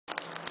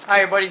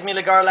Hi everybody, it's me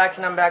Garlax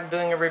and I'm back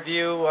doing a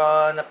review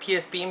on the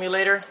PSP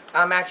emulator.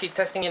 I'm actually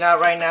testing it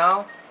out right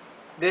now.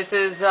 This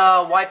is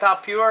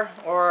Wipeout Pure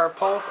or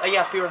Pulse.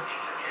 Yeah, Pure.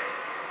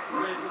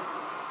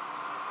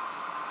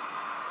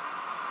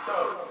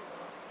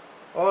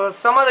 Well,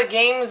 some of the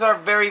games are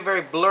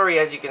very blurry,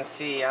 as you can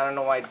see. I don't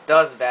know why it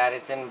does that.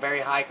 It's in very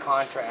high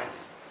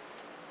contrast.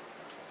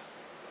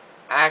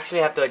 I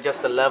actually have to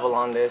adjust the level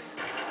on this.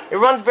 It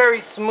runs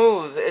very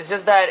smooth. It's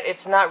just that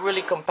it's not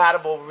really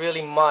compatible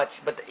really much,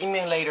 but the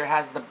emulator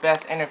has the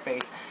best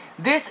interface.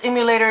 This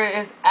emulator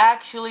is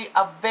actually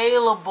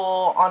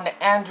available on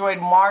the Android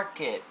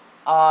market.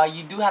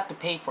 You do have to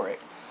pay for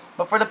it.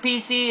 But for the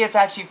PC, it's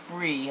actually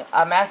free.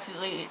 I'm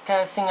actually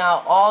testing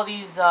out all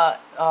these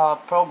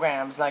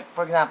programs, like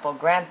for example,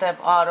 Grand Theft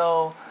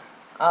Auto,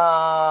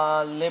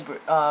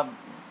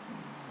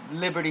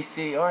 Liberty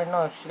City, or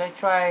no, should I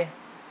try...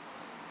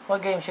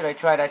 What game should I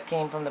try that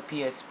came from the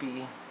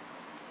PSP?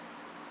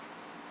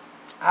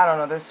 I don't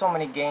know. There's so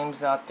many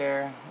games out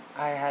there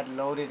I had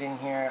loaded in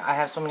here. I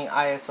have so many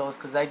ISOs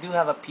because I do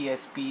have a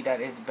PSP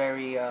that is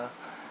very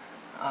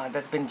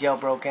that's been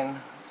jailbroken.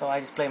 So I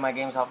just play my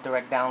games off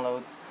direct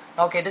downloads.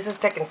 Okay, this is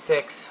Tekken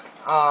 6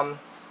 on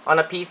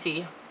a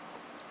PC.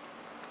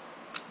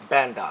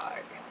 Bandai.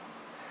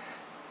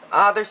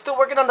 They're still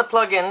working on the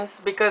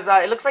plugins because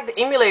it looks like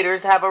the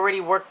emulators have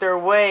already worked their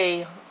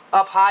way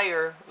up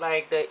higher.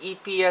 Like the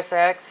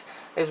EPSX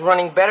is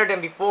running better than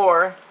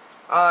before.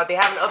 They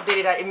haven't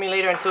updated that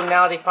emulator until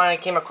now. They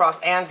finally came across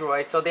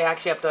Android, so they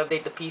actually have to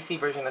update the PC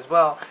version as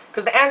well.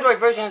 Because the Android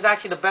version is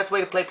actually the best way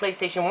to play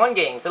PlayStation 1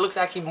 games. It looks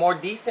actually more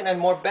decent and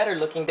more better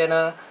looking than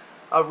a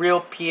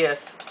real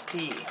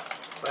PSP.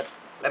 But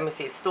let me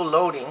see, it's still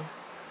loading.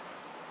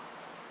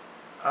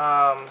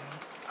 I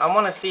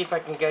want to see if I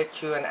can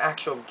get you an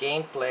actual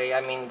gameplay. I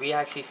mean, we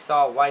actually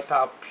saw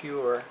Wipeout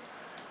Pure,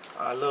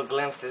 a little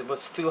glimpse. It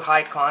was too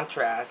high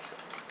contrast.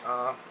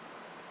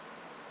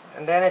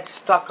 And then it's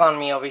stuck on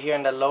me over here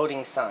in the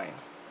loading sign.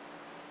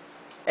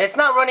 It's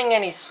not running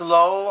any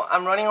slow.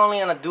 I'm running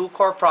only on a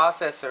dual-core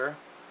processor.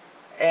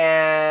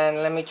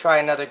 And let me try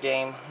another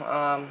game.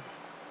 How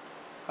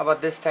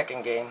about this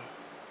Tekken game?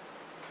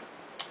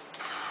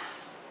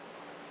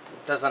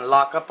 It doesn't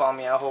lock up on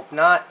me. I hope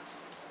not.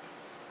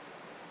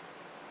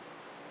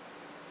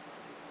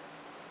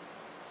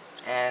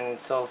 And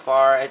so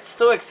far it's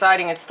still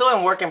exciting. It's still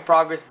in work in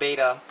progress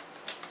beta.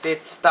 See,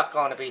 it's stuck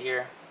on over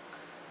here.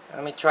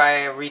 Let me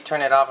try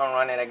return it off and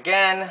run it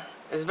again.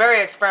 It's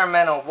very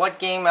experimental. What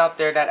game out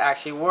there that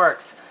actually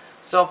works?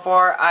 So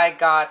far I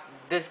got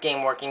this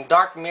game working.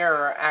 Dark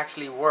Mirror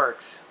actually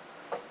works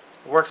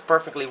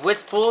perfectly with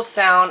full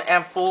sound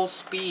and full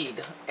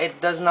speed. It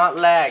does not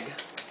lag.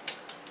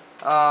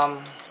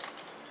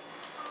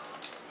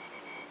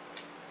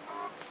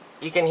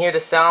 You can hear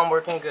the sound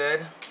working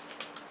good.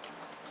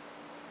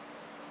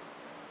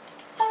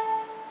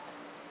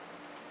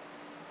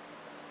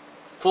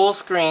 Full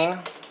screen.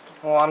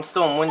 Well, I'm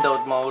still in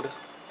windowed mode.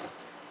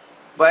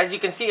 But as you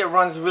can see, it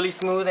runs really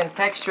smooth and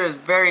texture is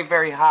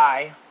very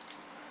high.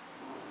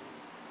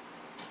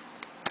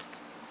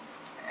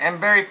 And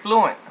very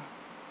fluent.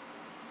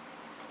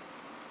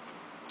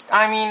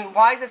 I mean,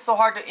 why is it so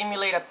hard to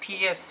emulate a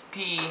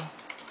PSP?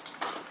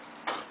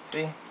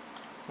 See?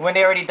 When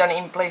they already done it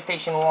in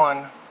PlayStation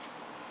 1.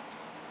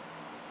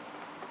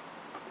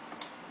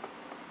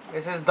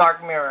 This is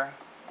Dark Mirror.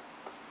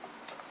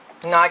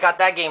 Now I got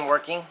that game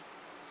working.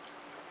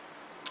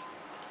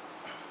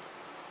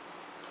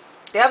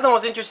 They have the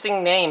most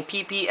interesting name,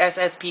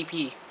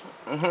 PPSSPP.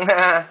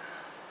 I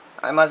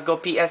must go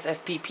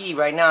PSSPP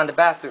right now in the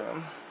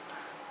bathroom.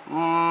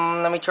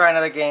 Let me try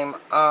another game.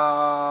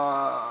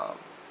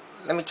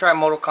 Let me try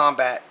Mortal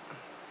Kombat.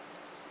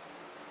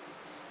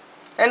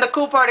 And the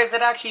cool part is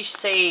it actually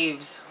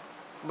saves.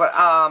 But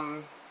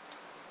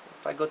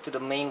if I go to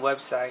the main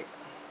website.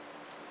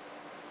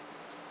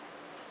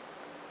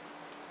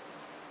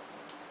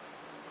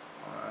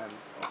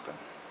 Open.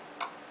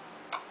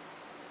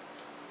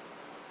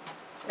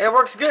 It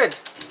works good.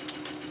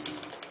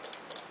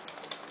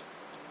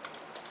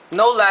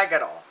 No lag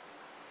at all.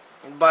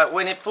 But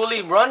when it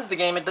fully runs the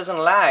game, it doesn't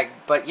lag.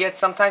 But yet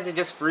sometimes it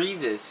just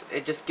freezes.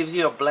 It just gives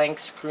you a blank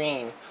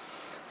screen.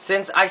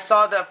 Since I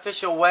saw the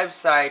official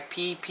website,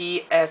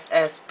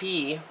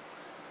 PPSSP,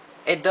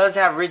 it does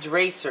have Ridge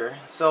Racer.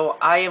 So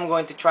I am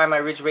going to try my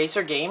Ridge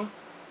Racer game,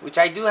 which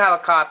I do have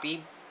a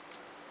copy.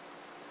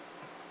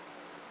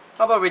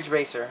 How about Ridge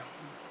Racer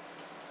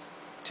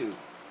 2?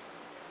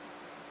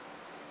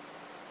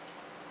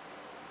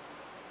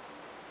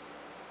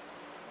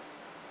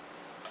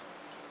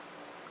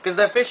 Because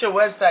the official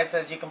website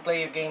says you can play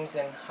your games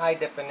in high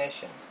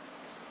definition.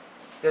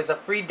 There's a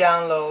free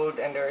download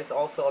and there is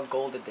also a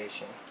gold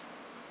edition.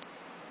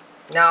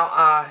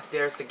 Now,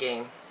 there's the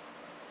game.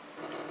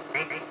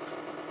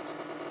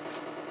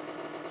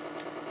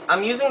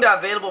 I'm using the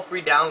available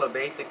free download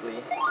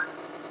basically.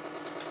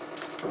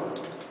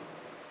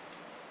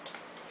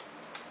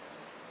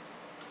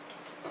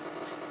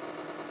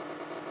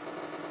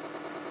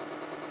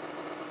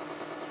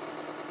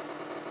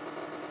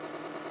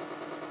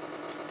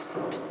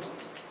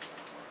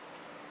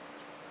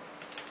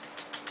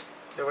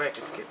 there a way I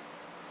can skip?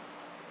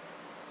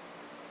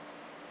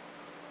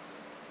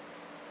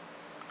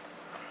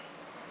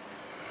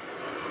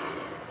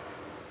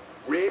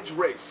 Ridge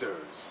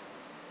Racers.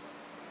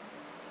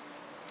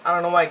 I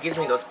don't know why it gives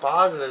me those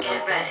positives.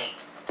 Get ready.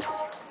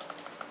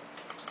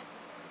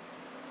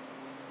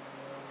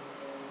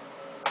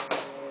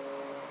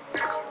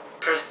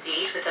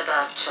 Proceed with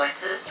above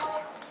choices.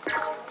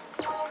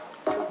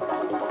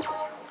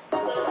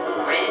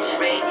 Ridge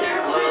Racer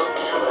World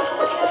Tour.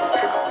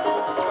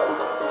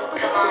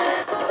 Come on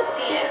up.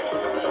 Fear.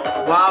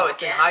 Wow,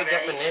 it's in Get high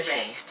ready to definition.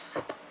 race.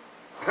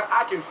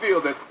 I can feel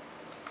that.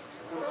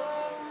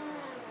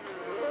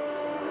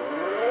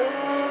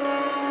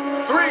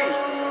 3,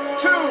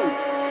 2,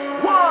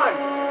 1,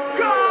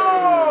 go!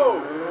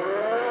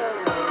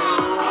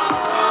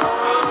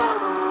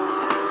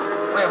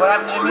 Wait, what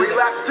happened to the 3 music?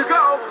 laps to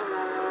go.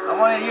 I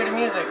wanted to hear the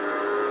music.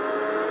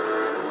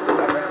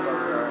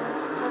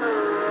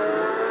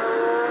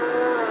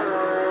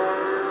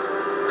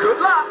 Good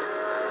luck.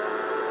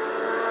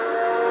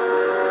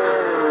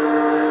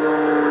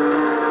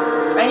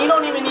 And you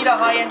don't even need a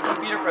high-end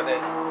computer for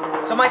this.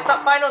 So my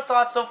final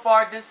thoughts so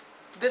far, this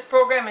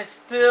program is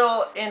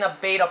still in a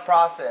beta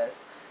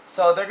process.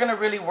 So they're going to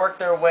really work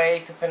their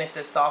way to finish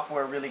this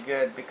software really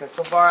good. Because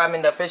so far I'm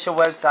in the official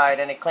website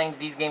and it claims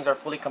these games are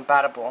fully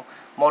compatible.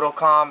 Mortal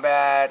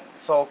Kombat,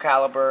 Soul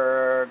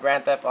Calibur,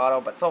 Grand Theft Auto.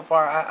 But so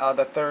far,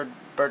 the third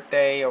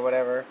birthday or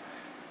whatever.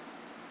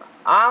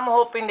 I'm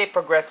hoping they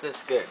progress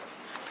this good.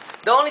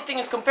 The only thing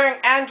is comparing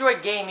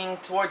Android gaming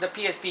towards a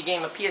PSP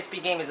game. A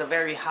PSP game is a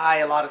very high,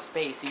 a lot of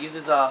space. It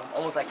uses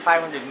almost like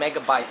 500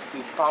 megabytes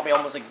to probably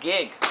almost a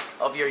gig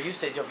of your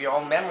usage of your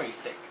own memory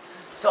stick.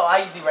 So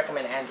I usually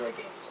recommend Android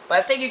games.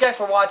 But thank you guys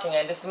for watching,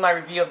 and this is my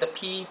review of the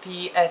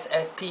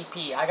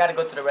PPSSPP. I gotta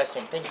go to the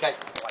restroom. Thank you guys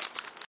for watching.